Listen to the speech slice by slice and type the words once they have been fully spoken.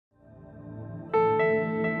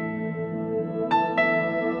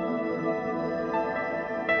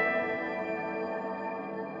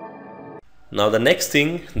Now the next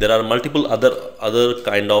thing, there are multiple other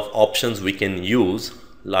kind of options we can use.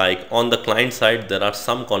 Like on the client side, there are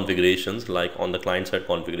some configurations. Like on the client side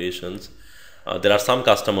configurations, there are some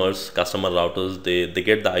customer routers, they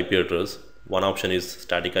get the IP address. One option is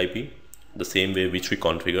static IP, the same way which we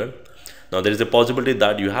configured. Now there is a possibility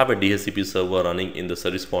that you have a DHCP server running in the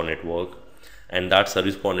service port network, and that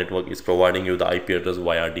service port network is providing you the IP address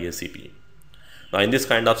via DHCP. Now in this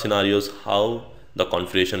kind of scenarios, how the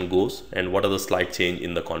configuration goes and what are the slight change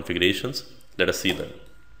in the configurations, let us see them.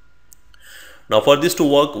 Now for this to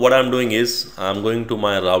work, what I'm doing is I'm going to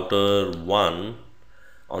my router 1.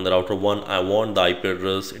 On the router 1, I want the IP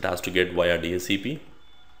address, it has to get via DHCP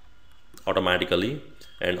automatically,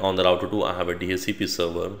 and on the router 2 I have a DHCP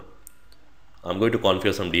server. I'm going to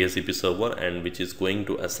configure some DHCP server, and which is going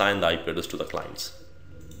to assign the IP address to the clients.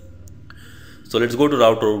 So let's go to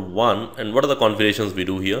router 1, and what are the configurations we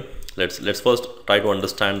do here? Let's first try to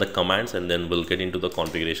understand the commands, and then we'll get into the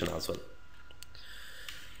configuration as well.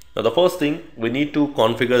 Now the first thing, we need to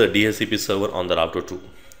configure the DHCP server on the router 2.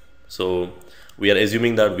 So we are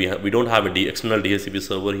assuming that we don't have a external DHCP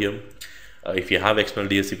server here. If you have external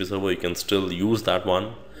DHCP server, you can still use that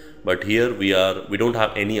one, but here we don't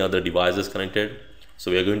have any other devices connected,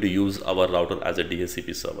 so we are going to use our router as a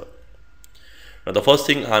DHCP server. Now the first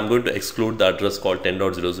thing, I'm going to exclude the address called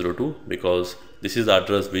 10.002 because this is the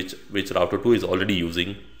address which router 2 is already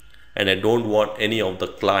using, and I don't want any of the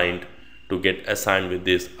client to get assigned with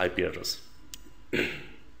this IP address.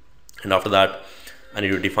 And after that, I need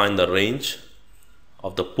to define the range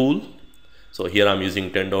of the pool. So here I'm using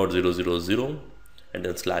 10.000 and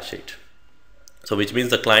then /8. So which means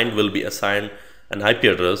the client will be assigned an IP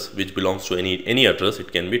address which belongs to any address.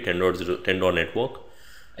 It can be 10.network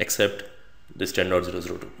except this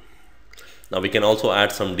 10.002. Now we can also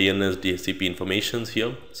add some DNS DHCP informations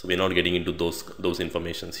here, so we're not getting into those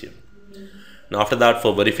informations here. Now after that,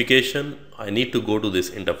 for verification, I need to go to this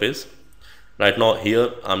interface. Right now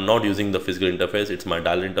here I'm not using the physical interface, it's my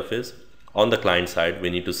dialer interface. On the client side, we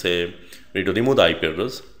need to remove the IP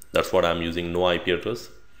address. That's what I'm using, no IP address.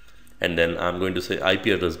 And then I'm going to say IP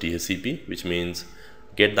address DHCP, which means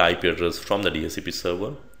get the IP address from the DHCP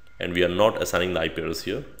server, and we are not assigning the IP address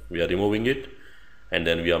here. We are removing it, and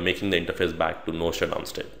then we are making the interface back to no shutdown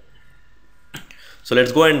state. So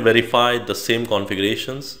let's go and verify the same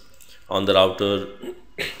configurations on the router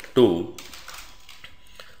 2.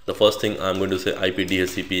 The first thing, I'm going to say IP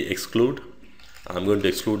DHCP exclude. I'm going to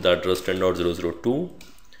exclude the address 10.002,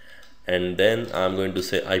 and then I'm going to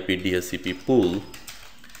say IP DHCP pool,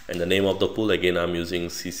 and the name of the pool, again I'm using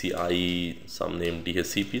CCIE some name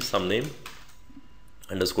DHCP some name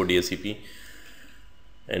underscore DHCP,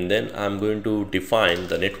 and then I'm going to define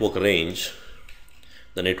the network range.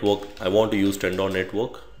 The network, I want to use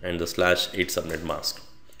 10.network and the /8 subnet mask,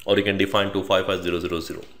 or you can define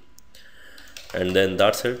 255.0.0.0, and then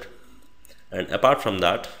that's it. And apart from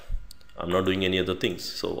that, I'm not doing any other things.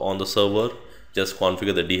 So on the server, just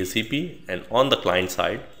configure the DHCP, and on the client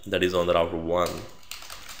side, that is on the router 1,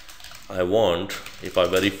 I want, if I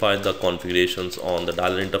verify the configurations on the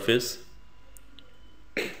dialer interface,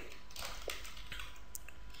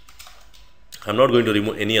 I'm not going to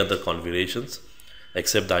remove any other configurations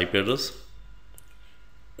except the IP address.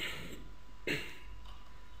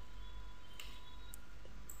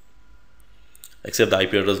 Except the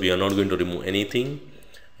IP address, we are not going to remove anything.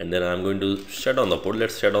 And then I'm going to shut down the port.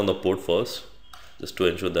 Let's shut down the port first, just to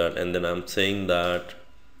ensure that. And then I'm saying that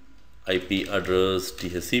IP address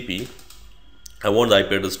DHCP, I want the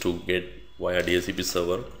IP address to get via DHCP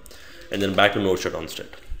server, and then back to no shutdown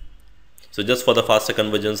state. So just for the faster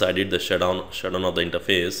convergence, I did the shutdown of the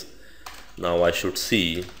interface. Now I should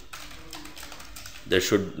see the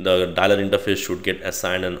dialer interface should get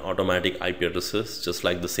assigned an automatic IP addresses, just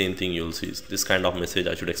like the same thing you'll see. This kind of message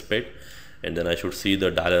I should expect, and then I should see the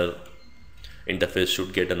dialer interface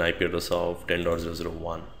should get an IP address of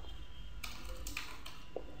 10.001.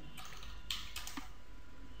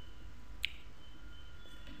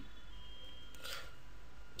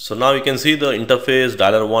 So now you can see the interface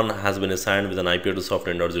dialer 1 has been assigned with an IP address of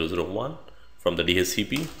 10.001 from the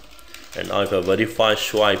DHCP. And now if I verify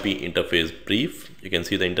show IP interface brief, you can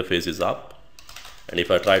see the interface is up. And if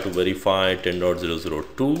I try to verify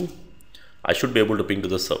 10.002, I should be able to ping to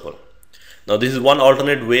the server. Now this is one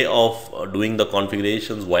alternate way of doing the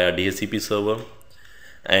configurations via DHCP server.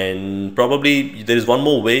 And probably there is one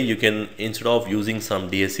more way you can, instead of using some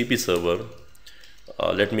DHCP server,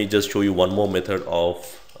 let me just show you one more method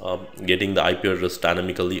of getting the IP address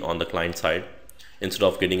dynamically on the client side instead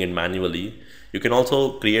of getting it manually. You can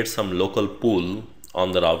also create some local pool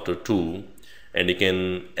on the router 2, and you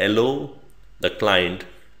can allow the client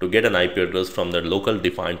to get an IP address from the local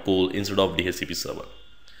defined pool instead of DHCP server.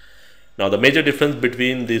 Now the major difference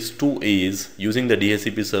between these two is using the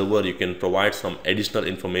DHCP server you can provide some additional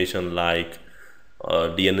information like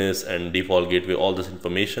DNS and default gateway, all this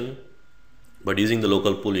information, but using the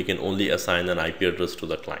local pool you can only assign an IP address to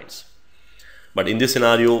the clients. But in this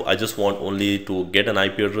scenario I just want only to get an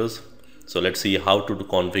IP address, so let's see how to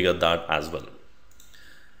configure that as well.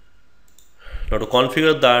 Now to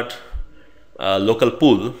configure that local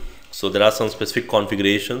pool, so there are some specific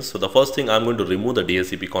configurations. So the first thing, I'm going to remove the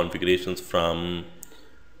DHCP configurations from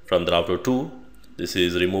the router 2. This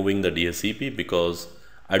is removing the DHCP because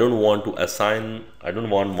I don't want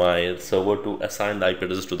my server to assign the IP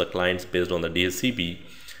address to the clients based on the DHCP.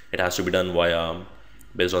 It has to be done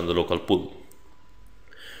based on the local pool.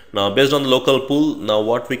 Now based on the local pool, now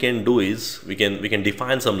what we can do is we can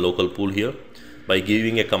define some local pool here by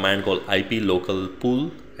giving a command called IP local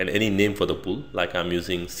pool and any name for the pool, like I'm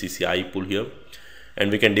using CCIE pool here, and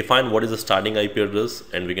we can define what is the starting IP address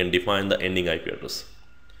and we can define the ending IP address.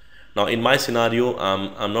 Now in my scenario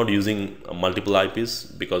I'm not using multiple IPs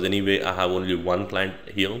because anyway I have only one client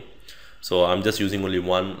here, so I'm just using only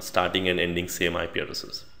one starting and ending same IP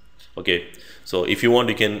addresses. Okay, so if you want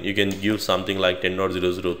you can use something like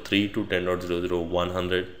 10.003 to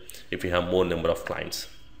 10.00100 if you have more number of clients.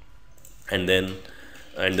 And then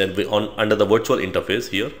under the virtual interface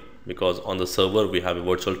here, because on the server we have a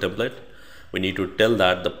virtual template, we need to tell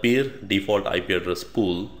that the peer default IP address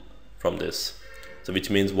pool from this. So which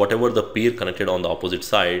means whatever the peer connected on the opposite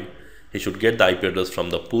side, he should get the IP address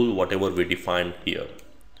from the pool whatever we defined here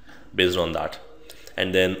based on that.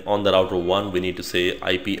 And then on the router 1 we need to say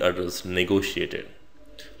IP address negotiated.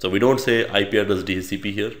 So we don't say IP address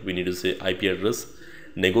DHCP here, we need to say IP address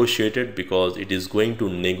negotiated because it is going to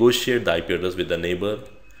negotiate the IP address with the neighbor,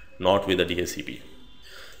 not with the DHCP.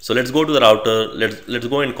 So let's go to the router, let's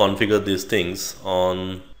go and configure these things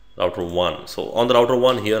on router 1. So on the router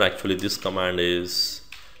 1 here, actually this command is,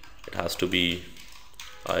 it has to be,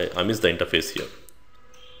 I missed the interface here.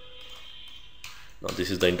 Now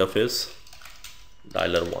this is the interface,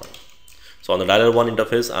 dialer 1. So on the dialer 1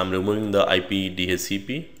 interface I'm removing the IP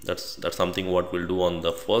DHCP. That's something what we'll do on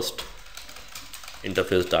the first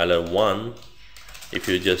interface dialer 1. If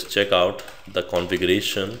you just check out the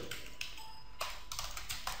configuration,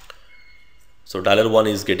 so dialer 1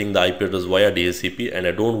 is getting the IP address via DHCP, and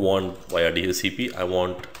I don't want via DHCP, I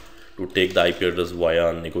want to take the IP address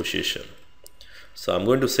via negotiation. So I'm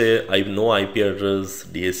going to say I know IP address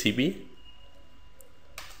DHCP,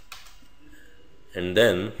 and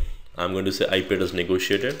then I'm going to say IP address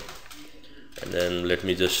negotiated, and then let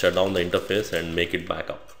me just shut down the interface and make it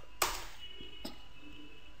back up.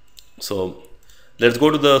 So let's go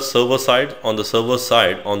to the server side. On the server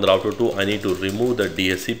side, on the router 2, I need to remove the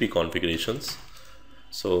DHCP configurations.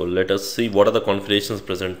 So let us see what are the configurations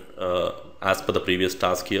present as per the previous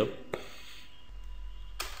task here.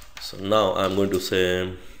 So now I'm going to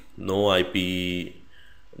say no IP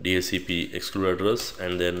DHCP exclude address,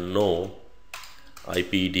 and then no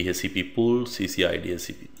IP DHCP pool CCIE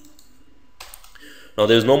DHCP. Now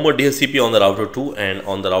there is no more DHCP on the router 2, and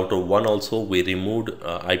on the router 1 also we removed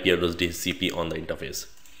IP address DHCP on the interface.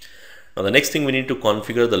 Now the next thing, we need to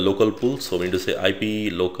configure the local pool. So we need to say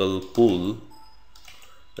IP local pool.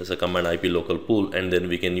 There's a command IP local pool, and then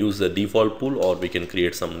we can use the default pool or we can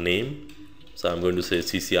create some name. So I'm going to say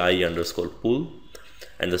CCIE underscore pool,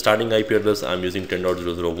 and the starting IP address I'm using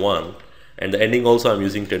 10.001, and the ending also I'm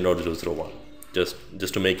using 10.001,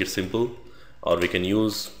 just to make it simple. Or we can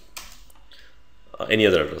use any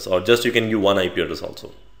other address, or just you can use one IP address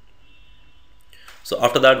also. So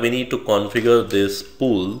after that we need to configure this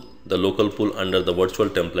pool, the local pool, under the virtual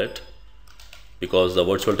template, because the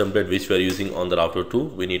virtual template which we are using on the router 2,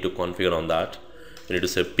 we need to configure on that. We need to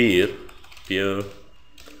say peer,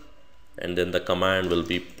 and then the command will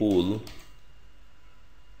be pool.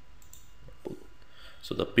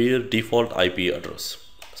 So the peer default IP address,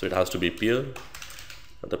 so it has to be peer.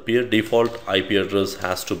 The peer default IP address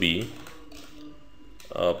has to be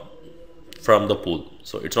from the pool.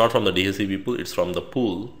 So it's not from the DHCP pool, it's from the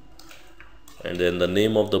pool, and then the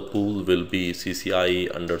name of the pool will be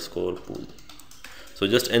CCIE underscore pool. So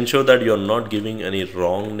just ensure that you are not giving any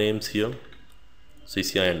wrong names here.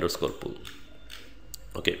 CCIE underscore pool.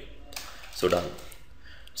 Okay, so done.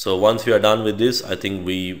 So once we are done with this, I think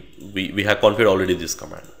we have configured already this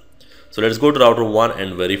command. So let's go to router 1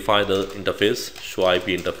 and verify the interface, show IP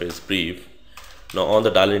interface brief. Now on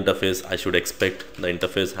the dialer interface, I should expect the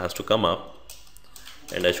interface has to come up,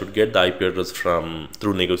 and I should get the IP address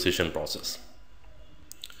through negotiation process.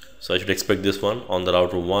 So I should expect this one. On the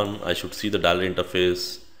router 1, I should see the dialer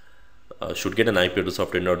interface should get an IP address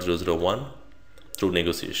of 10.001 through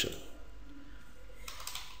negotiation.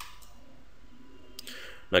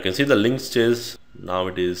 Now I can see the link stage, now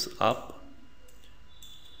it is up.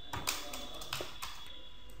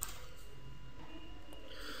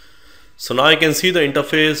 So now you can see the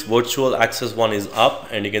interface virtual access 1 is up,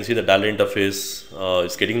 and you can see the dialer interface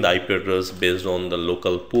is getting the IP address based on the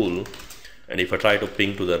local pool. And if I try to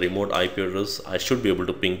ping to the remote IP address, I should be able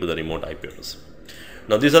to ping to the remote IP address.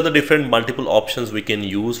 Now these are the different multiple options we can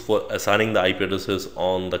use for assigning the IP addresses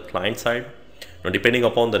on the client side. Now depending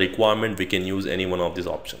upon the requirement, we can use any one of these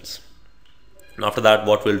options. And after that,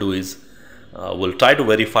 what we'll do is we'll try to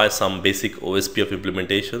verify some basic OSPF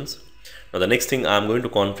implementations. Now the next thing, I'm going to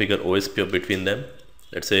configure OSPF between them.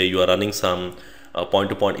 Let's say you are running some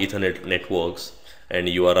point-to-point Ethernet networks, and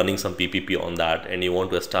you are running some PPP on that, and you want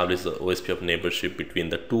to establish the OSPF neighborship between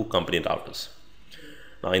the two company routers.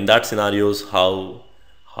 Now in that scenarios, how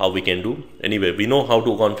we can do? Anyway, we know how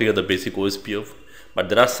to configure the basic OSPF, but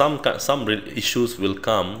there are some issues will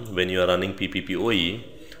come when you are running PPPoE.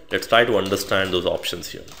 Let's try to understand those options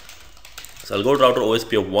here. So I'll go to router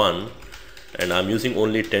OSPF 1, and I'm using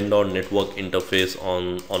only 10.network interface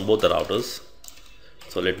on both the routers.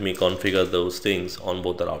 So let me configure those things on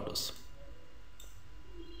both the routers.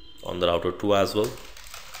 On the router 2 as well,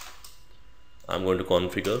 I'm going to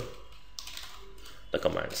configure the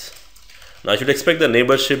commands. Now I should expect the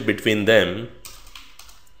neighborship between them.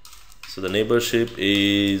 So the neighborship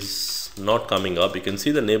is not coming up. You can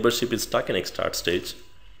see the neighborship is stuck in extract stage.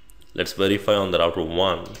 Let's verify on the router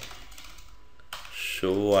 1.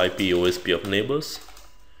 Show IP OSPF neighbors.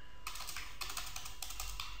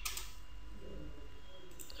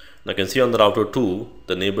 Now you can see on the router 2,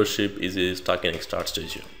 the neighborship is stuck in extract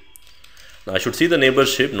stage here. Now I should see the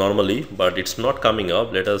neighborship normally, but it's not coming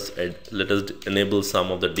up. Let us enable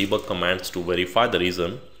some of the debug commands to verify the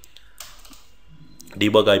reason.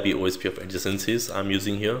 Debug IP OSPF adjacencies I'm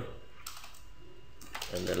using here,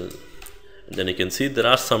 and then you can see there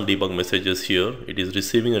are some debug messages here. It is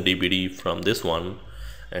receiving a DBD from this one,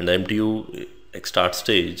 and the MTU extract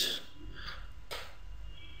stage.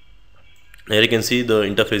 Here you can see the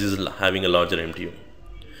interface is having a larger MTU.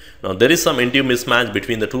 Now there is some MTU mismatch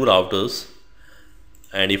between the two routers,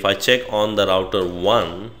 and if I check on the router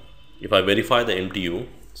 1, if I verify the MTU,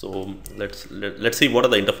 so let's see what are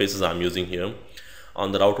the interfaces I'm using here.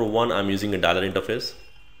 On the router 1, I'm using a dialer interface,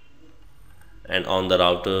 and on the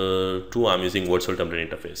router 2, I'm using virtual template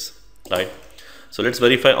interface, right? So let's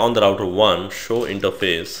verify on the router 1, show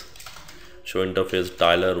interface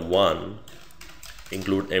dialer 1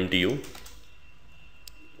 include MTU.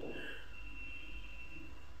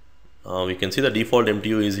 We can see the default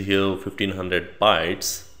MTU is here 1500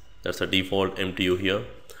 bytes. That's the default MTU here.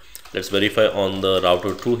 Let's verify on the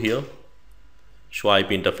router 2 here, show IP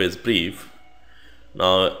interface brief.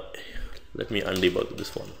 Now let me undebug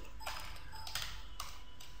this one.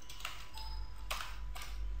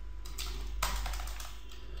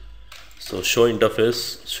 So show IP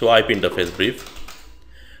interface brief.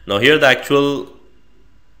 Now here the actual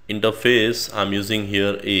interface I'm using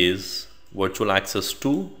here is virtual access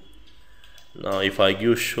 2. Now if I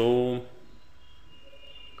give show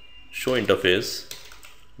interface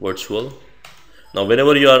virtual, now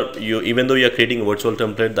whenever even though you are creating a virtual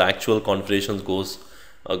template, the actual configurations goes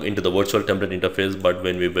into the virtual template interface, but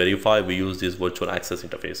when we verify, we use these virtual access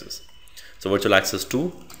interfaces. So virtual access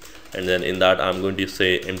 2, and then in that I'm going to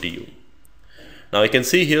say MTU. Now you can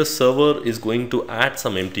see here server is going to add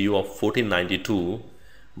some MTU of 1492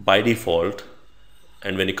 by default,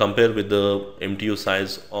 and when you compare with the MTU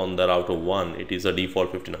size on the router 1, it is a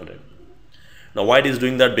default 1500. Now why it is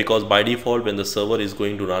doing that? Because by default, when the server is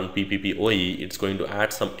going to run PPPoE, it's going to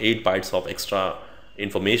add some 8 bytes of extra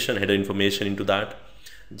information, header information into that,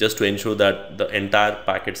 just to ensure that the entire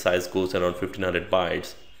packet size goes around 1500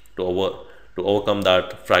 bytes. To overcome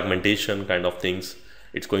that fragmentation kind of things,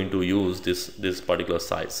 it's going to use this particular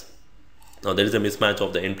size. Now there is a mismatch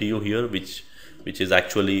of the MTU here, which is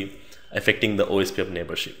actually affecting the OSPF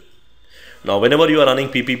neighborship. Now whenever you are running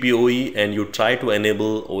PPPoE and you try to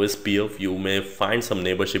enable OSPF, you may find some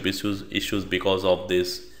neighborship issues because of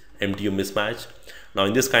this MTU mismatch. Now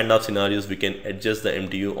in this kind of scenarios, we can adjust the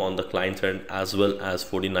MTU on the client side as well as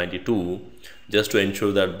 1492, just to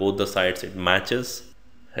ensure that both the sides it matches,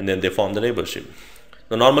 and then they form the neighborship.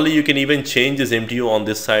 Now normally you can even change this MTU on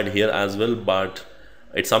this side here as well, but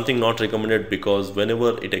it's something not recommended, because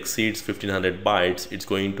whenever it exceeds 1500 bytes, it's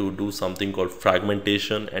going to do something called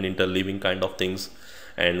fragmentation and interleaving kind of things.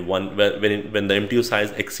 And when the MTU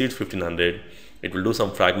size exceeds 1500, it will do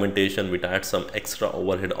some fragmentation, which adds some extra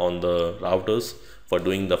overhead on the routers for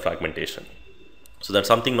doing the fragmentation. So that's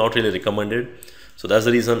something not really recommended. So that's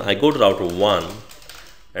the reason I go to router 1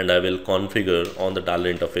 and I will configure on the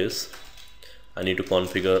dialer interface. I need to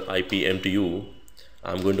configure IP MTU.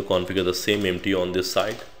 I'm going to configure the same MTU on this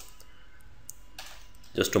side.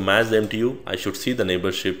 Just to match the MTU, I should see the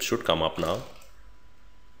neighborship should come up now.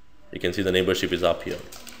 You can see the neighborship is up here.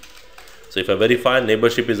 So if I verify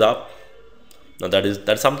neighborship is up, now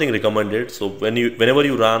that's something recommended. So whenever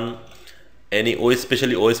you run any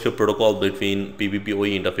especially OSPF protocol between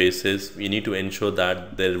PPPoE interfaces, we need to ensure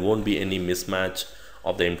that there won't be any mismatch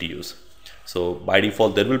of the MTUs. So by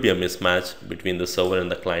default, there will be a mismatch between the server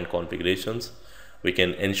and the client configurations. We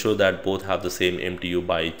can ensure that both have the same MTU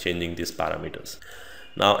by changing these parameters.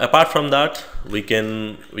 Now, apart from that, we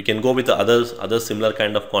can go with the other similar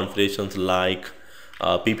kind of configurations like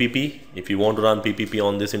PPP. If you want to run PPP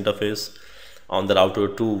on this interface, on the router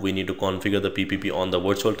 2, we need to configure the PPP on the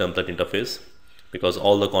virtual template interface, because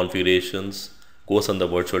all the configurations goes on the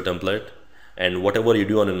virtual template, and whatever you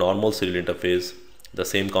do on a normal serial interface, the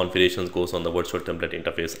same configurations goes on the virtual template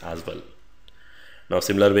interface as well. Now,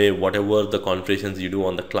 similar way, whatever the configurations you do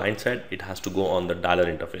on the client side, it has to go on the dialer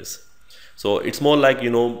interface. So it's more like,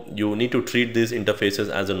 you need to treat these interfaces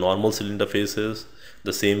as a normal serial interfaces,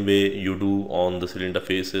 the same way you do on the serial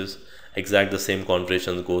interfaces. Exact the same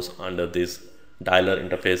configuration goes under this dialer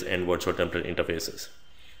interface and virtual template interfaces.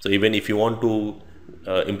 So even if you want to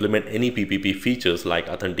implement any PPP features like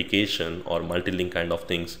authentication or multi-link kind of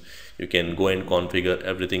things, you can go and configure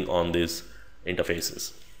everything on these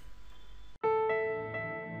interfaces.